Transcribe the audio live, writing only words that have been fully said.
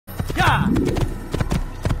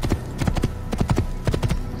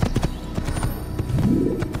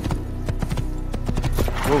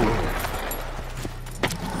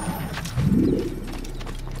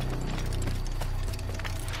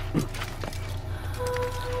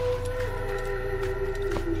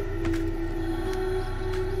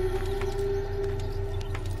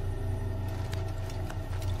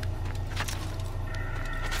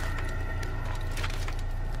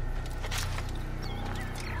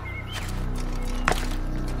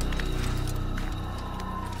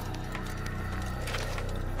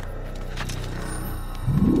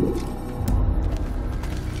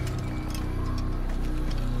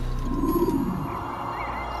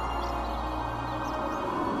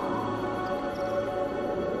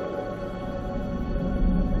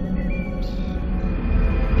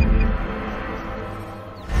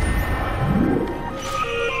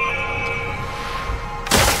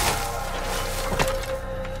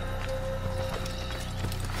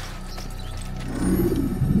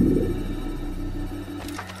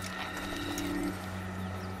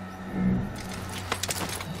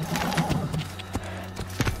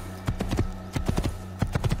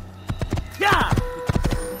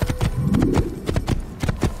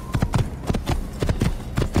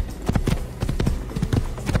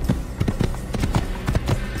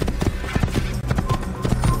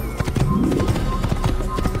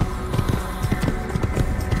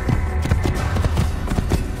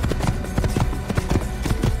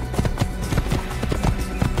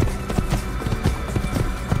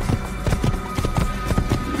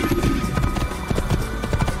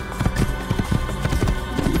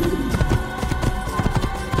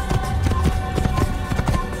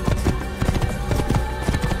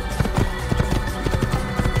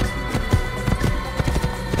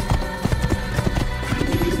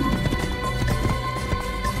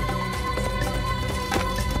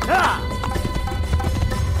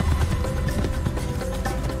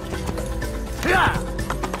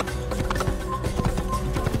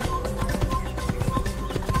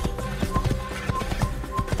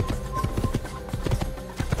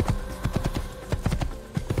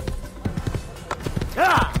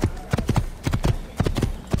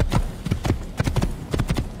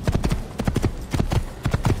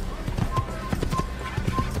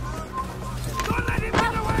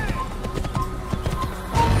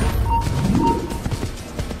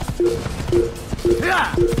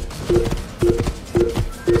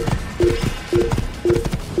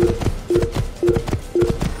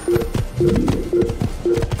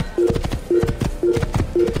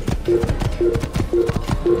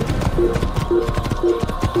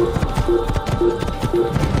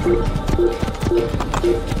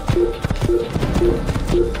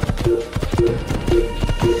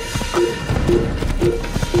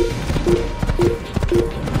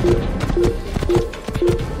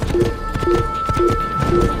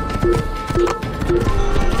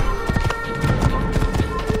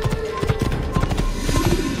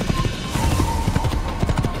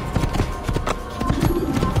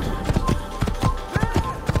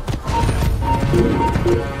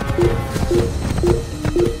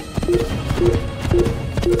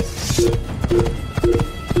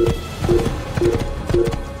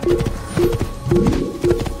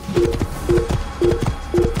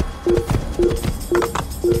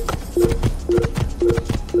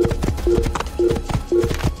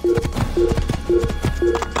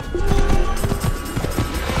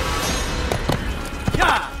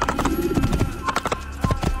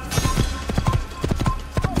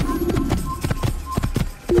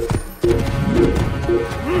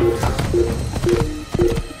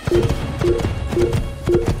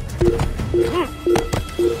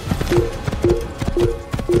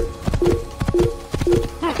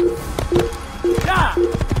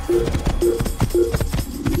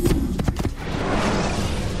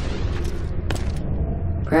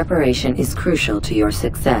Preparation is crucial to your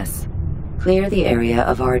success. Clear the area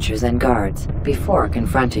of archers and guards before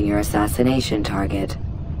confronting your assassination target.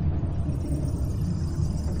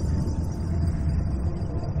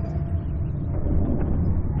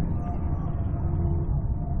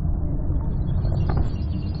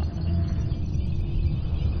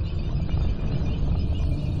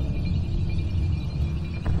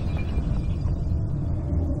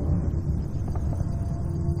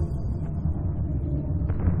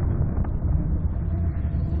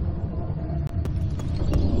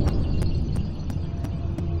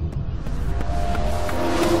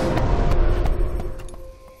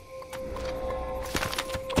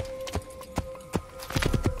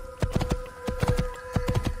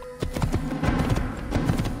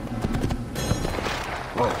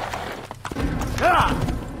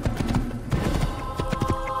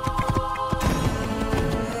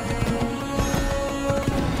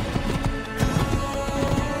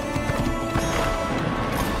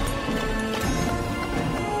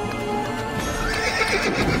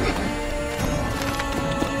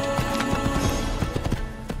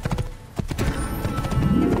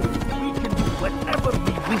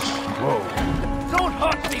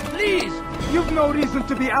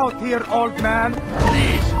 To be out here, old man.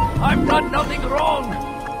 Please, I've done nothing wrong.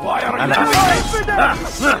 Why are you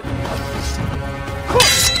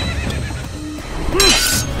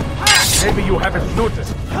Maybe you haven't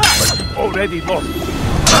noticed, but you've already lost.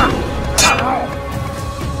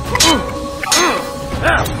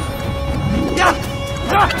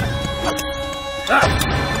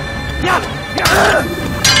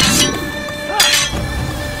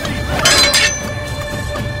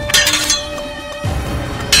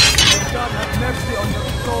 Mercy on your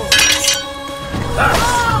soul.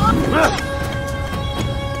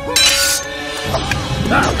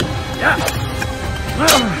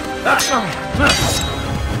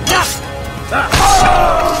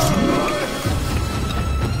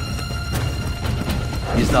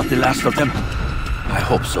 Is that the last of them? I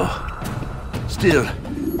hope so. Still,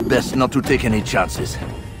 best not to take any chances.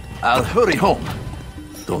 I'll hurry home.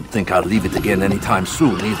 Don't think I'll leave it again anytime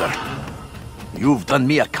soon, either. You've done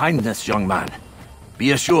me a kindness, young man.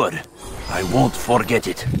 Be assured, I won't forget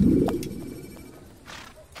it.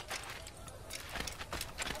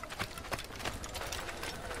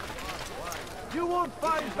 You won't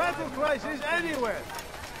find battle cries anywhere.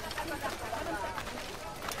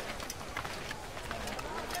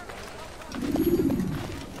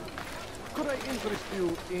 Could I interest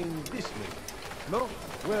you in this thing? No?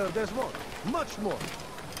 Well, there's more. Much more.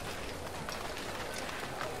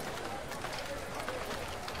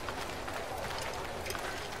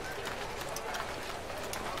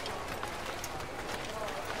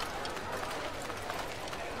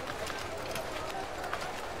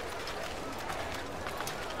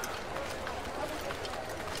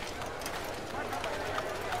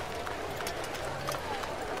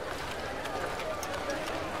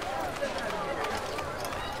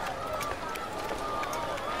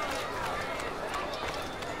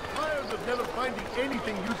 Never finding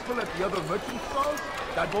anything useful at the other merchant stalls?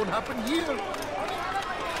 That won't happen here.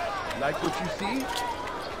 Like what you see?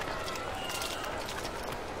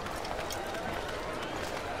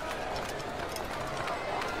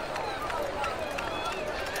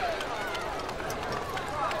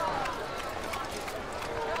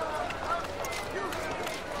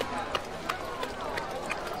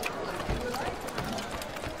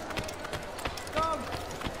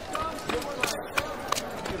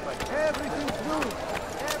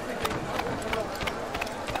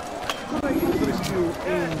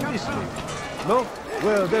 No?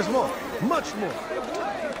 Well, there's more. Much more.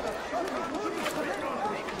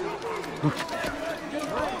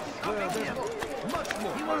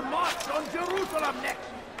 He will march on Jerusalem next.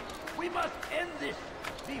 We must end this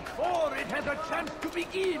before it has a chance to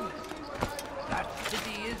begin. That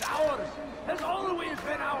city is ours, has always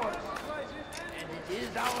been ours. And it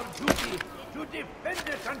is our duty to defend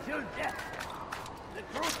it until death. The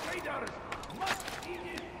Crusaders must be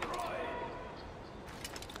destroyed.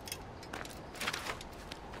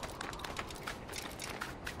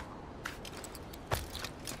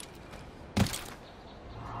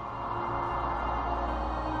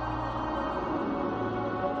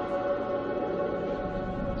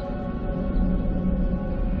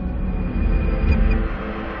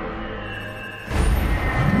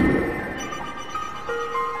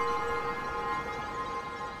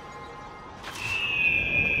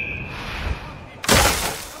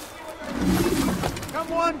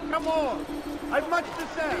 Come on! I've much to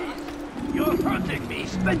say. You're hurting me.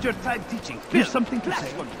 Spend your time teaching. Here's something to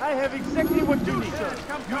say. I have exactly what you need, sir.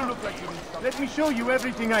 You look like you need something. Let me show you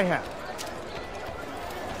everything I have.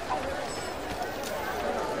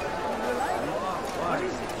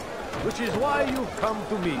 Which is why you've come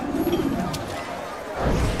to me.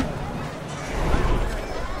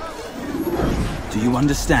 Do you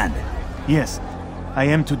understand? Yes, I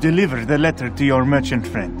am to deliver the letter to your merchant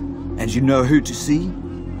friend. And you know who to see?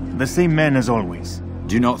 The same man as always.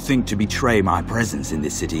 Do not think to betray my presence in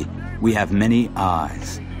this city. We have many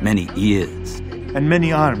eyes, many ears. And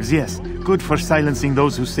many arms, yes. Good for silencing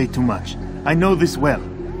those who say too much. I know this well.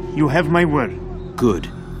 You have my word. Good.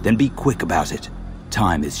 Then be quick about it.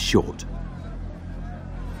 Time is short.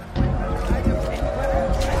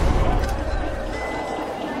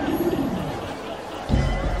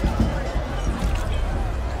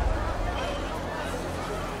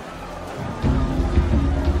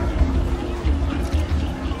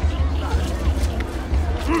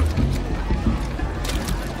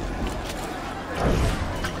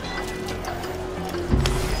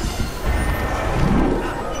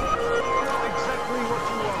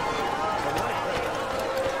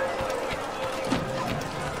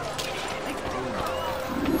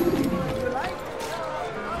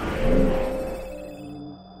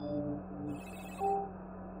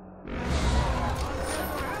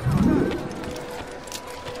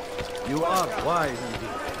 You are wise indeed.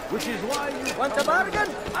 Which is why you Want a bargain?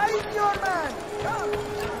 I'm your man! Come!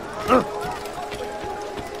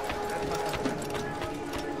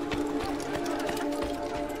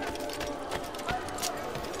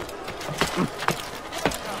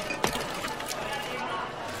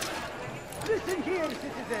 Listen here,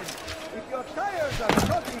 citizen. If your tires are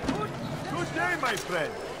not good... Good day, my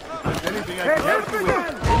friend. If there's anything I can help you with...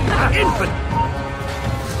 infant!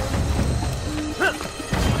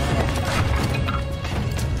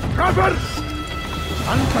 Cover!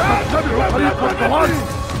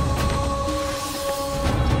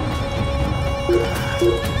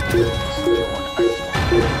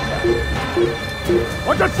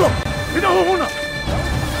 وجدته! إنه هنا!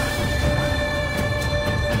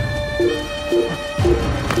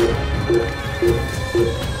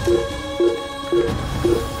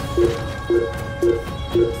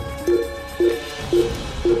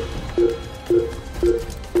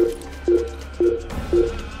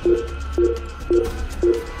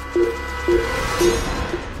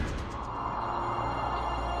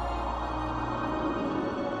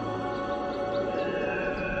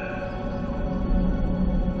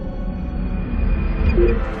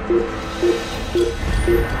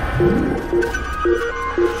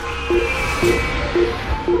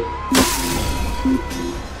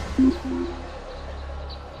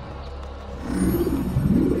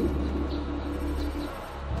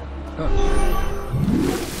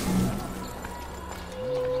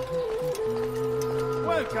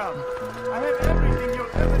 Welcome. I have everything you'll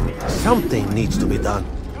ever need. Something needs to be done.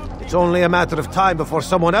 It's only a matter of time before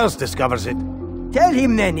someone else discovers it. Tell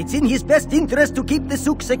him then, it's in his best interest to keep the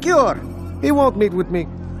souk secure. He won't meet with me.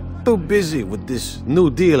 Too busy with this new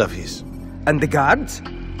deal of his. And the guards?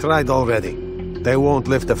 Tried already. They won't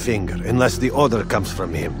lift a finger unless the order comes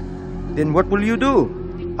from him. Then what will you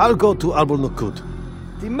do? I'll go to Albul-Nukud.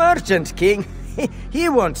 The merchant king? He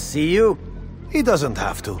won't see you. He doesn't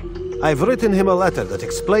have to. I've written him a letter that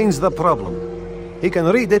explains the problem. He can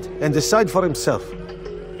read it and decide for himself.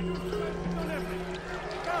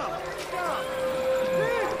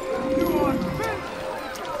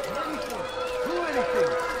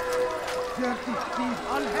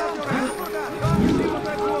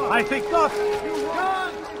 I think not.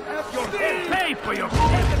 Your head pay for your...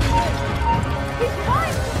 He's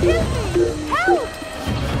trying to kill me! Help!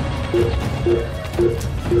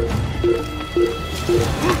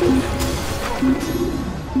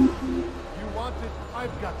 You want it?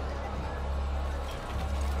 I've got it.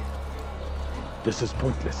 This is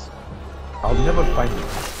pointless. I'll never find you.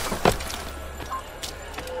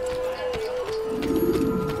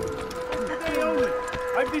 Today only,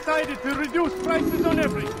 I've decided to reduce prices on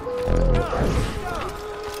everything.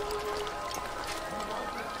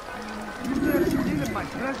 You dare steal in my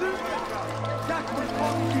presence? That will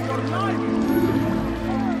cost you your life!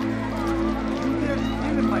 You dare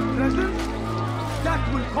steal in my presence? That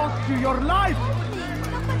will cost you your life!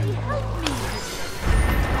 Somebody help me!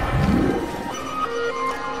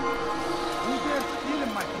 You dare steal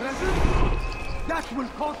in my presence? That will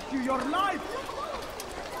cost you your life!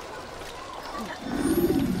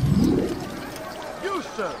 You,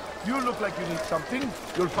 sir. You look like you need something.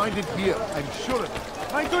 You'll find it here. I'm sure of it.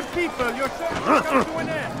 My good people, your service has come to an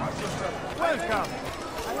end. Welcome.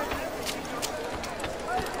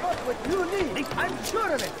 what you need. I'm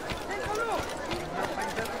sure of it. Take a look.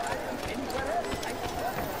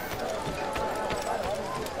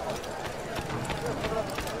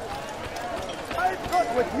 I've got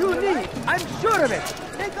what you need. I'm sure of it.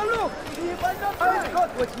 Take a look. See if I'm not right. I've got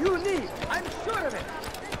what you need. I'm sure of it.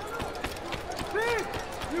 Big,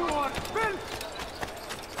 you are built.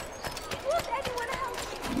 Won't anyone help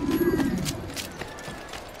me?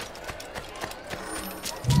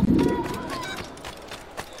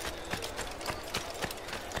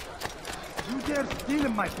 You dare steal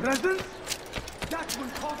in my presence? That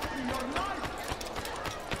will cost you your life!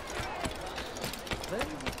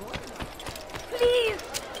 Please,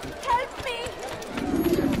 help me.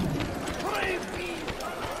 Brave me!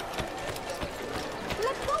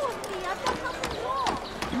 Let go of me. I've done nothing wrong.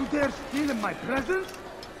 You dare steal in my presence?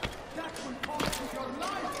 That will cost you your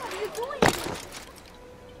life! What are you doing?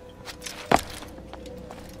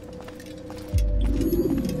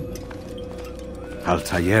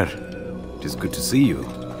 Altair, it is good to see you,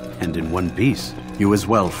 and in one piece. You as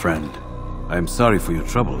well, friend. I am sorry for your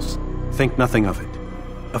troubles. Think nothing of it.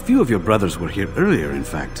 A few of your brothers were here earlier, in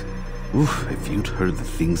fact. Oof, if you'd heard the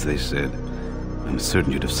things they said, I'm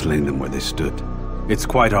certain you'd have slain them where they stood. It's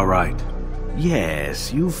quite all right.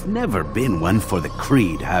 Yes, you've never been one for the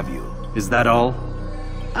creed, have you? Is that all?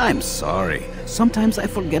 I'm sorry. Sometimes I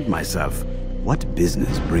forget myself. What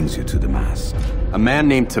business brings you to the mast? A man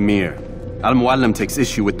named Tamir. Al-Muallim takes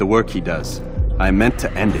issue with the work he does. I meant to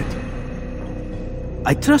end it.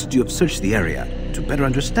 I trust you have searched the area to better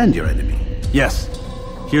understand your enemy. Yes.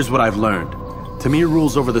 Here's what I've learned. Tamir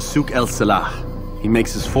rules over the Souk El Salah. He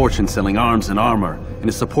makes his fortune selling arms and armor, and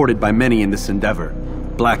is supported by many in this endeavor.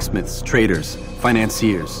 Blacksmiths, traders,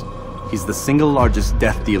 financiers. He's the single largest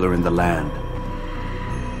death dealer in the land.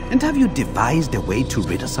 And have you devised a way to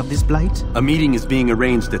rid us of this blight? A meeting is being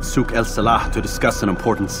arranged at Souk El Salah to discuss an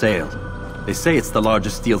important sale. They say it's the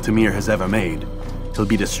largest deal Tamir has ever made. He'll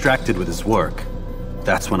be distracted with his work.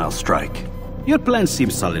 That's when I'll strike. Your plan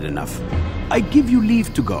seems solid enough. I give you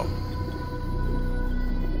leave to go.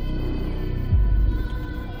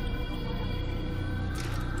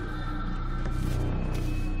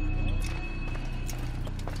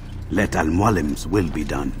 Let Al-Muallim's will be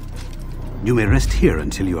done. You may rest here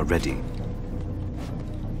until you are ready.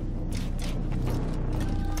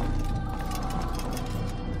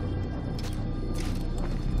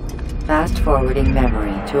 Fast-forwarding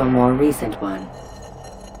memory to a more recent one.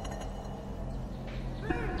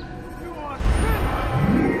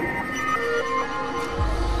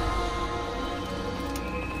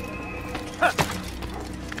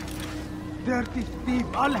 Dirty thief!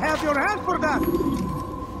 I'll have your hand for that!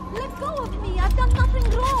 Let go of me. I've done nothing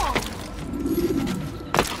wrong.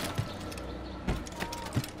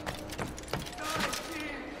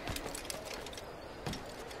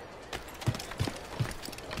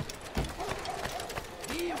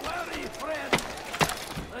 Be wary, friend!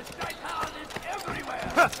 The shaitan is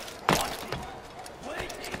everywhere! Watching,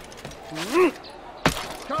 waiting!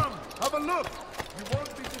 Come, have a look. You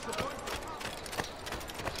won't be disappointed.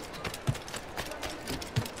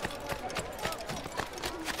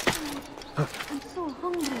 I'm so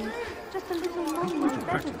hungry. Just a little money is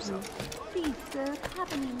better, please. Please, sir,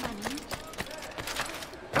 have any money?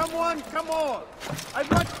 Come on, come on. I've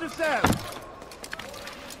much to sell.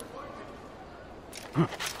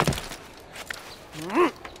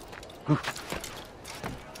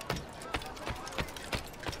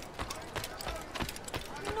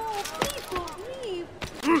 No, please don't leave.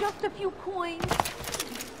 Just a few coins.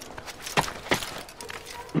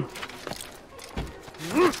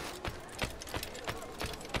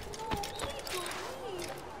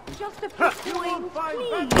 Just a few coins,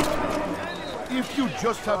 please. If you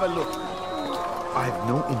just have a look. I have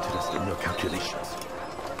no interest in your calculations.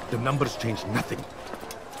 The numbers change nothing.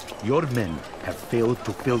 Your men have failed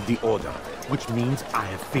to fill the order, which means I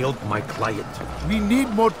have failed my client. We need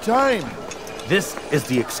more time. This is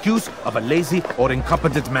the excuse of a lazy or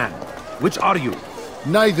incompetent man. Which are you?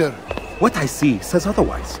 Neither. What I see says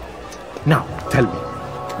otherwise. Now, tell me,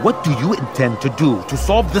 what do you intend to do to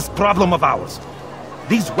solve this problem of ours?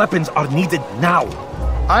 These weapons are needed now.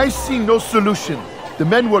 I see no solution. The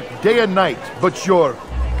men work day and night, but your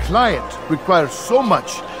client requires so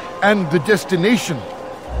much, and the destination.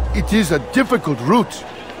 It is a difficult route.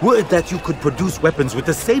 Would that you could produce weapons with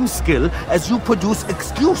the same skill as you produce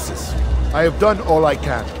excuses. I have done all I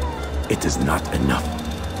can. It is not enough.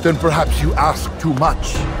 Then perhaps you ask too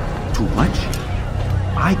much. Too much?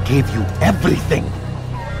 I gave you everything.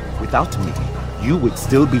 Without me, you would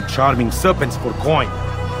still be charming serpents for coin.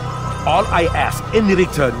 All I ask in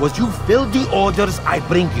return was you fill the orders I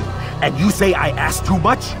bring you. And you say I asked too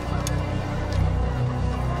much?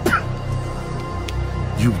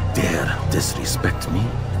 You dare disrespect me?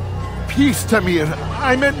 Peace, Tamir.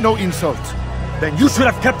 I meant no insult. Then you should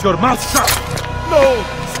have kept your mouth shut! No!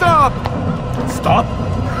 Stop! Stop?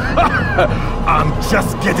 I'm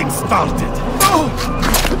just getting started. No!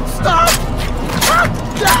 Stop!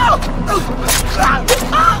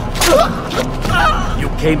 You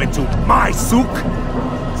came into my souk,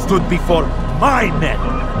 stood before my men,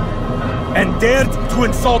 and dared to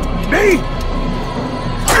insult me?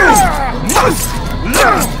 You must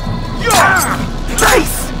learn your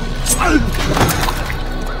place!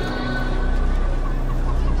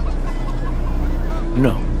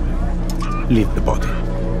 No. Leave the body.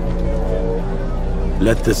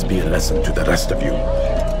 Let this be a lesson to the rest of you.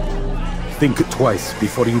 Think twice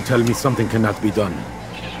before you tell me something cannot be done.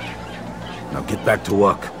 Now get back to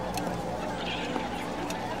work.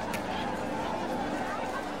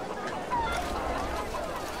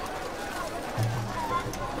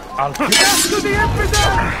 I'll kill To the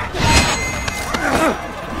Emperor!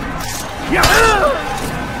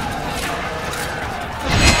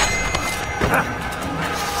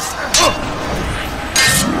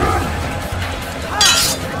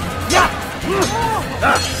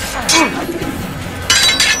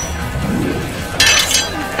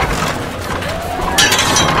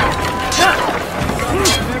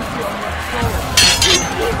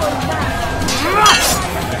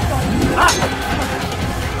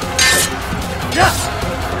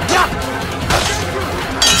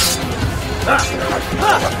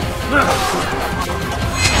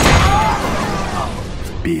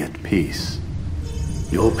 Be at peace.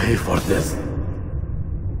 You'll pay for this.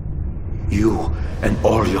 You and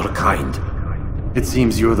all your kind. It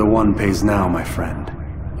seems you're the one pays now, my friend.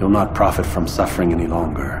 You'll not profit from suffering any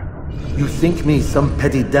longer. You think me some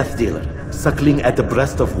petty death dealer, suckling at the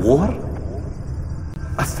breast of war?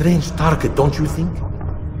 A strange target, don't you think?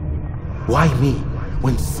 Why me,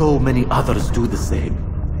 when so many others do the same?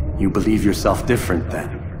 You believe yourself different,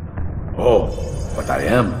 then? Oh, but I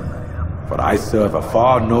am. For I serve a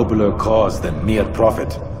far nobler cause than mere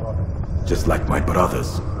profit. Just like my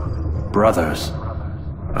brothers. Brothers?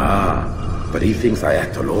 Ah, but he thinks I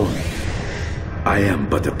act alone. I am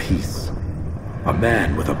but a piece. A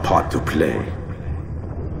man with a part to play.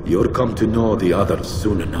 You'll come to know the others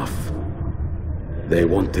soon enough. They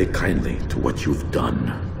won't take kindly to what you've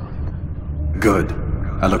done. Good.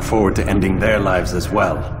 I look forward to ending their lives as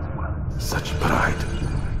well. Such pride.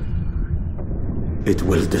 It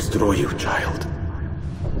will destroy you, child.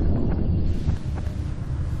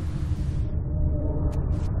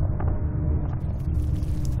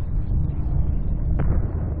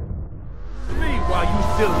 Me while you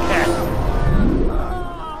still can.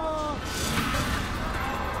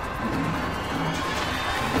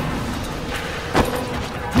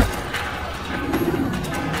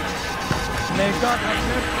 May God have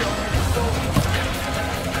mercy on his soul.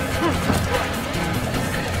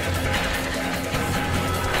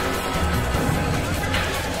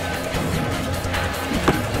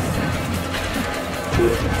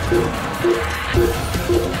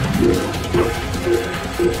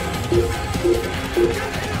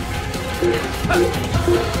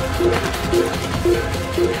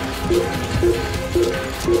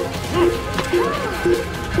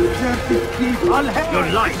 Your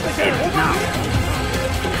life ends now.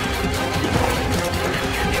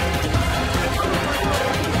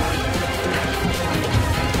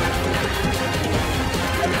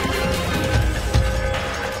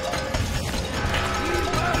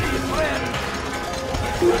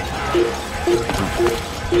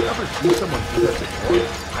 Ever seen someone do that before?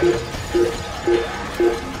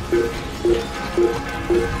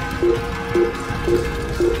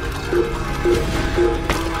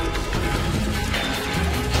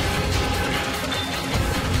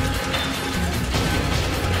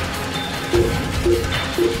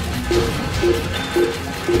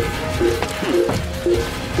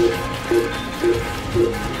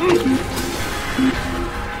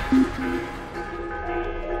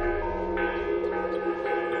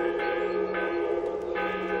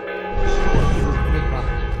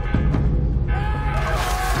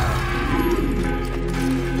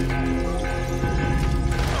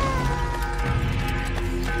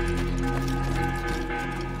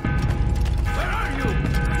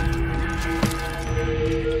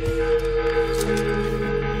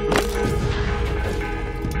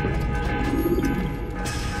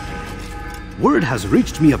 Word has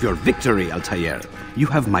reached me of your victory, Altair. You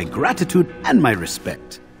have my gratitude and my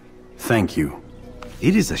respect. Thank you.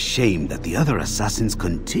 It is a shame that the other assassins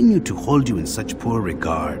continue to hold you in such poor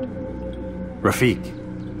regard. Rafik,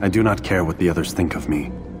 I do not care what the others think of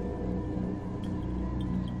me.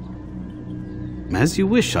 As you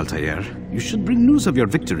wish, Altair. You should bring news of your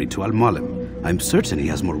victory to Al-Mualim. I'm certain he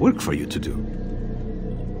has more work for you to do.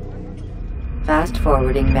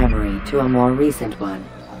 Fast-forwarding memory to a more recent one.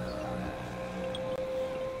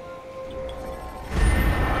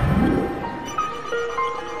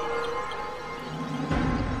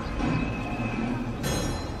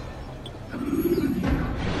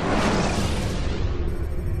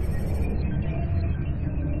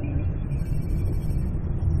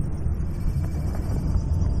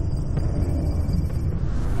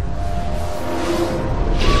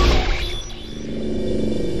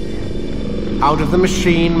 Out of the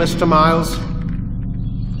machine, Mr. Miles.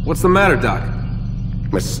 What's the matter, Doc?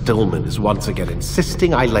 Miss Stillman is once again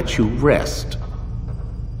insisting I let you rest.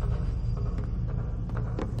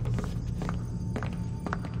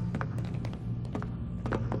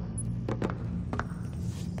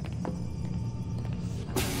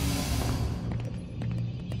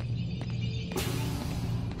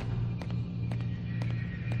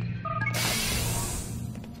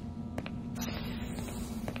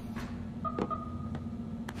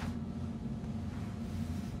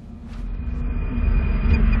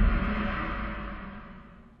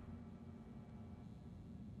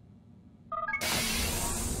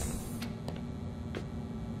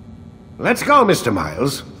 Let's go, Mr.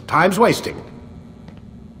 Miles. Time's wasting.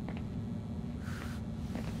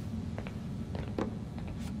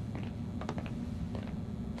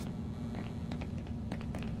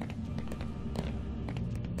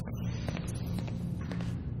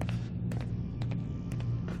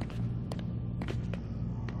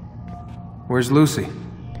 Where's Lucy?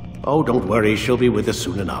 Oh, don't worry. She'll be with us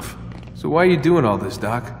soon enough. So why are you doing all this,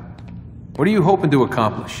 Doc? What are you hoping to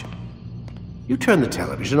accomplish? You turned the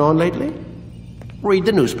television on lately? Read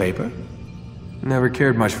the newspaper? Never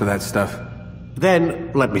cared much for that stuff.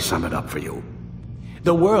 Then, let me sum it up for you.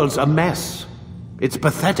 The world's a mess. It's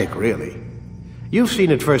pathetic, really. You've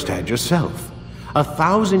seen it firsthand yourself.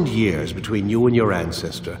 1,000 years between you and your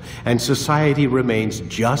ancestor, and society remains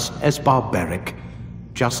just as barbaric,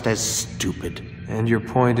 just as stupid. And your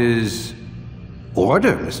point is?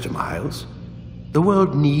 Order, Mr. Miles. The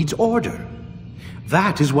world needs order.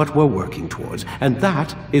 That is what we're working towards, and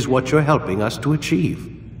that is what you're helping us to achieve.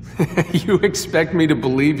 You expect me to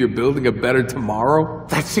believe you're building a better tomorrow?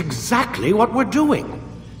 That's exactly what we're doing.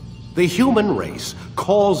 The human race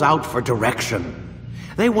calls out for direction.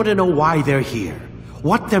 They want to know why they're here,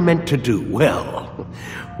 what they're meant to do. Well,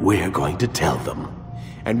 we're going to tell them.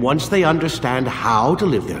 And once they understand how to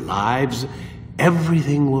live their lives,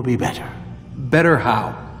 everything will be better. Better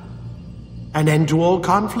how? An end to all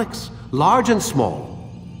conflicts, large and small.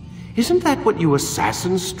 Isn't that what you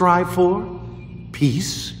assassins strive for?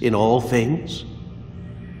 Peace in all things?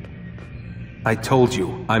 I told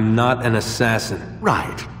you, I'm not an assassin.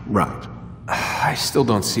 Right. I still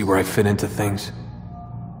don't see where I fit into things.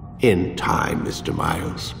 In time, Mr.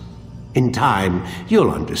 Miles. In time,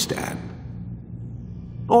 you'll understand.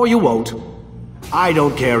 Or you won't. I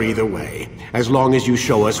don't care either way, as long as you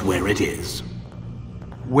show us where it is.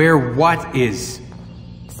 Where what is?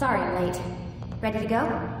 Sorry I'm late. Ready to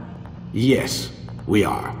go? Yes, we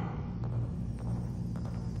are.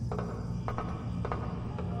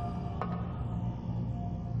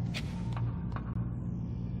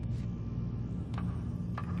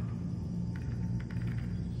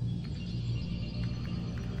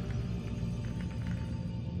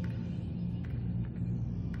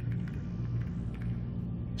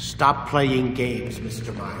 Stop playing games,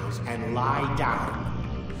 Mr. Miles, and lie down.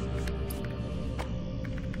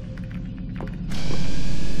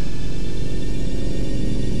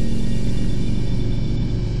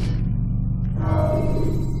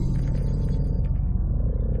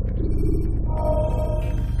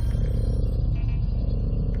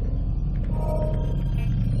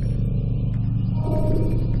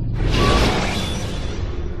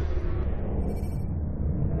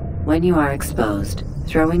 When you are exposed,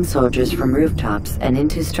 throwing soldiers from rooftops and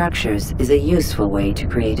into structures is a useful way to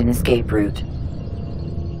create an escape route.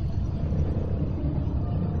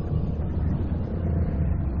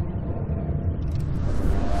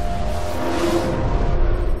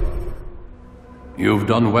 You've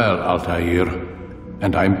done well, Altair,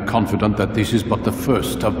 and I'm confident that this is but the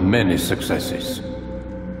first of many successes.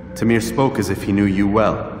 Tamir spoke as if he knew you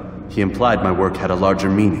well. He implied my work had a larger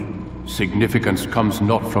meaning. Significance comes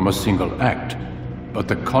not from a single act, but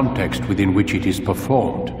the context within which it is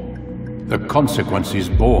performed. The consequences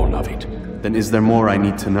born of it. Then is there more I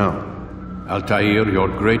need to know? Altair, your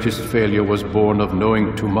greatest failure was born of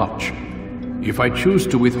knowing too much. If I choose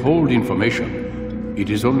to withhold information, It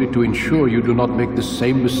is only to ensure you do not make the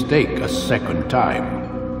same mistake a second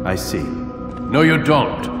time. I see. No, you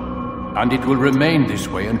don't. And it will remain this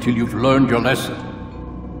way until you've learned your lesson.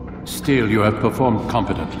 Still, you have performed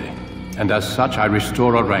competently, and as such I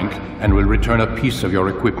restore a rank and will return a piece of your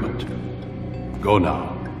equipment. Go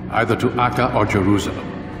now, either to Acre or Jerusalem.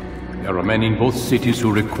 There are men in both cities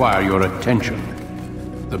who require your attention.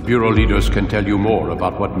 The Bureau leaders can tell you more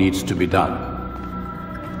about what needs to be done.